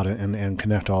puzzle it out and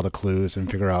connect all the clues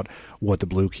and figure out what the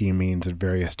blue key means in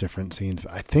various different scenes.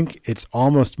 But I think it's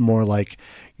almost more like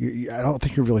I don't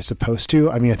think you're really supposed to.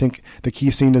 I mean, I think the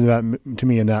key scene to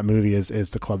me in that movie is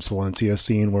the Club Silencio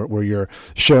scene where you're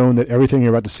shown that everything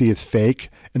you're about to see is fake.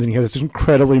 And then you have this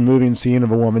incredibly moving scene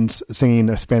of a woman singing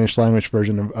a Spanish language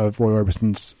version of Roy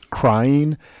Orbison's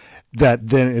Crying, that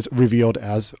then is revealed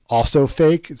as also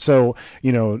fake. So,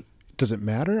 does it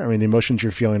matter? I mean, the emotions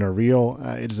you're feeling are real.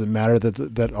 It doesn't matter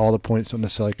that all the points don't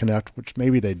necessarily connect, which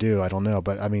maybe they do. I don't know.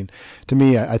 But I mean, to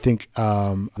me, I think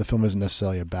the film isn't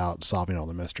necessarily about solving all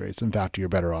the mysteries. In fact, you're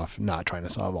better off not trying to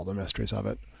solve all the mysteries of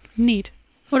it. Neat.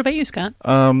 What about you, Scott?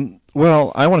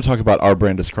 Well, I want to talk about Our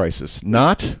Brand is Crisis.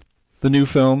 Not the new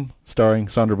film starring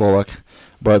Sandra Bullock,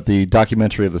 but the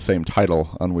documentary of the same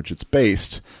title on which it's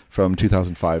based from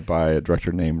 2005 by a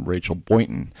director named Rachel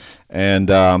Boynton. And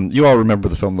you all remember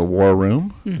the film The War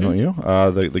Room, don't you?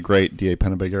 The great D.A.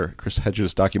 Pennebaker, Chris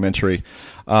Hedges documentary.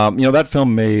 That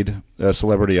film made a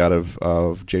celebrity out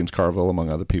of James Carville, among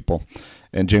other people.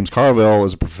 And James Carville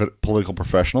is a political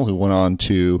professional who went on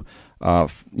to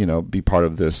be part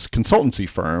of this consultancy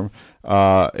firm.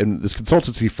 And this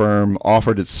consultancy firm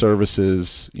offered its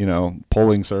services,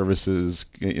 polling services,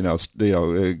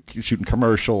 shooting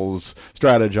commercials,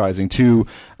 strategizing to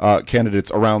candidates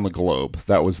around the globe.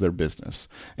 That was their business.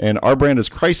 And Our Brand is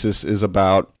Crisis is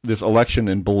about this election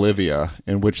in Bolivia,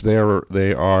 in which they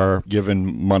are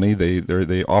given money.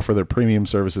 They offer their premium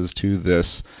services to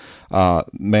this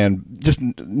man, just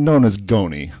known as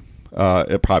Goni.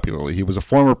 Popularly, he was a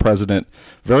former president,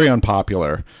 very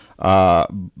unpopular,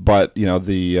 but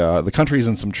the country's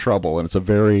in some trouble, and it's a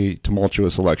very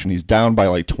tumultuous election. He's down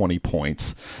by 20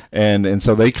 points, and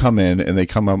so they come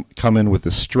in with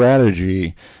this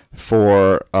strategy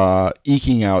for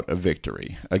eking out a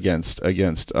victory against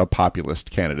a populist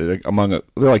candidate.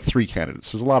 There are 3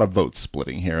 candidates. There's a lot of votes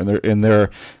splitting here, and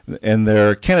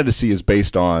their candidacy is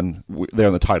based on, they're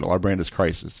in the title, Our Brand is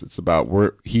Crisis. It's about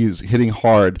where he's hitting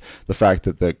hard the fact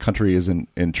that the country is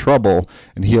in trouble,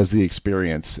 and he has the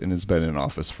experience and has been in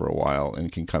office for a while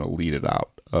and can kind of lead it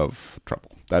out of trouble.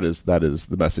 That is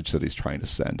the message that he's trying to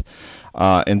send,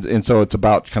 and so it's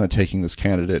about kind of taking this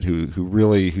candidate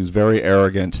who's very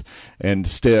arrogant and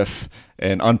stiff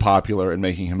and unpopular and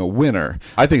making him a winner.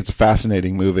 I think it's a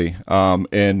fascinating movie,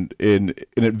 and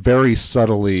it very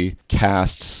subtly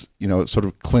casts sort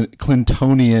of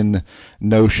Clintonian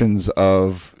notions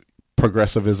of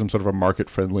progressivism, sort of a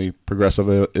market-friendly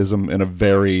progressivism, in a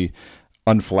very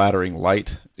unflattering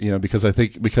light, because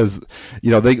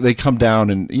they come down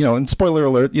and spoiler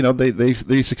alert,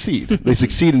 they succeed. They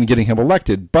succeed in getting him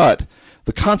elected, but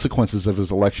the consequences of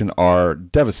his election are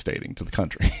devastating to the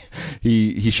country.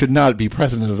 He should not be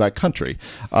president of that country,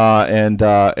 and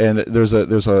there's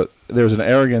an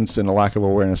arrogance and a lack of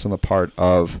awareness on the part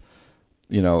of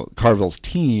Carville's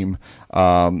team,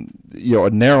 a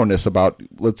narrowness about,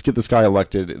 let's get this guy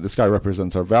elected. This guy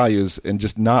represents our values, and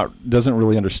just doesn't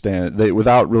really understand,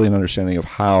 without really an understanding of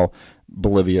how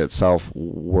Bolivia itself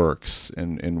works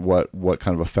and what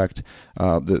kind of effect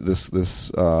this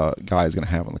guy is going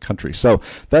to have on the country. So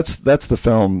that's the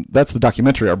film. That's the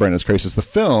documentary, Our Brand is Crisis. The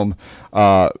film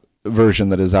version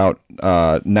that is out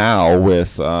now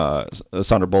with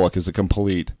Sandra Bullock is a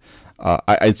complete.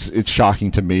 It's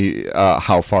shocking to me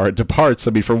how far it departs.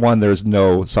 I mean, for one, there's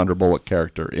no Sandra Bullock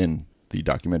character in the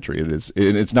documentary.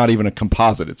 It's not even a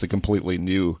composite. It's a completely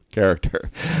new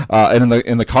character. And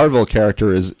in the Carville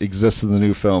character exists in the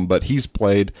new film, but he's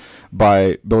played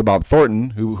by Billy Bob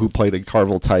Thornton, who played a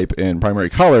Carville type in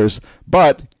Primary Colors,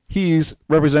 but he's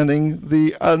representing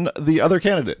the other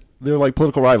candidate. They're like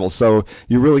political rivals. So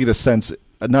you really get a sense.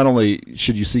 Not only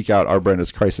should you seek out Our Brand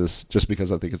is Crisis just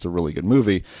because I think it's a really good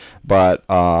movie, but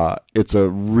it's a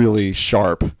really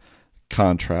sharp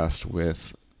contrast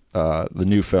with the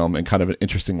new film, and kind of an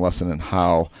interesting lesson in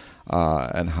how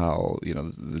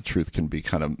the truth can be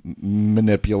kind of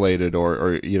manipulated,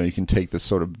 or you can take this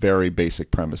sort of very basic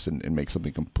premise and make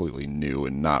something completely new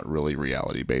and not really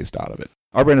reality based out of it.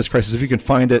 Our Brand is Crisis. If you can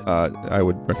find it, I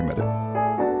would recommend it.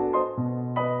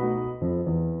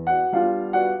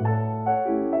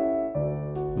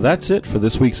 That's it for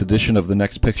this week's edition of The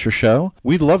Next Picture Show.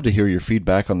 We'd love to hear your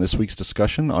feedback on this week's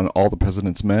discussion on All the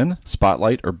President's Men,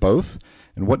 Spotlight, or both,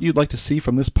 and what you'd like to see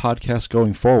from this podcast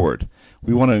going forward.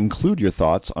 We want to include your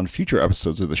thoughts on future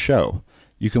episodes of the show.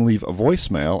 You can leave a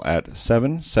voicemail at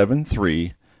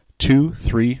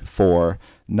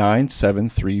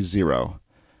 773-234-9730.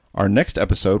 Our next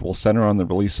episode will center on the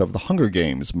release of The Hunger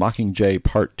Games, Mockingjay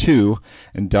Part 2,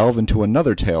 and delve into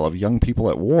another tale of young people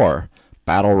at war,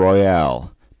 Battle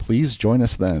Royale. Please join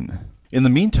us then. In the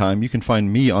meantime, you can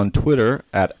find me on Twitter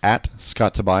at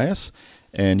 @ScottTobias,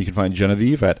 and you can find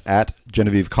Genevieve at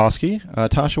Genevieve Koski.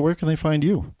 Tasha, where can they find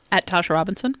you? At Tasha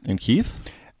Robinson. And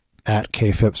Keith? At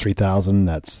KFIPS3000,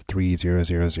 that's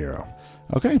 3000.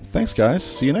 Okay, thanks guys.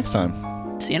 See you next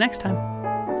time. See you next time.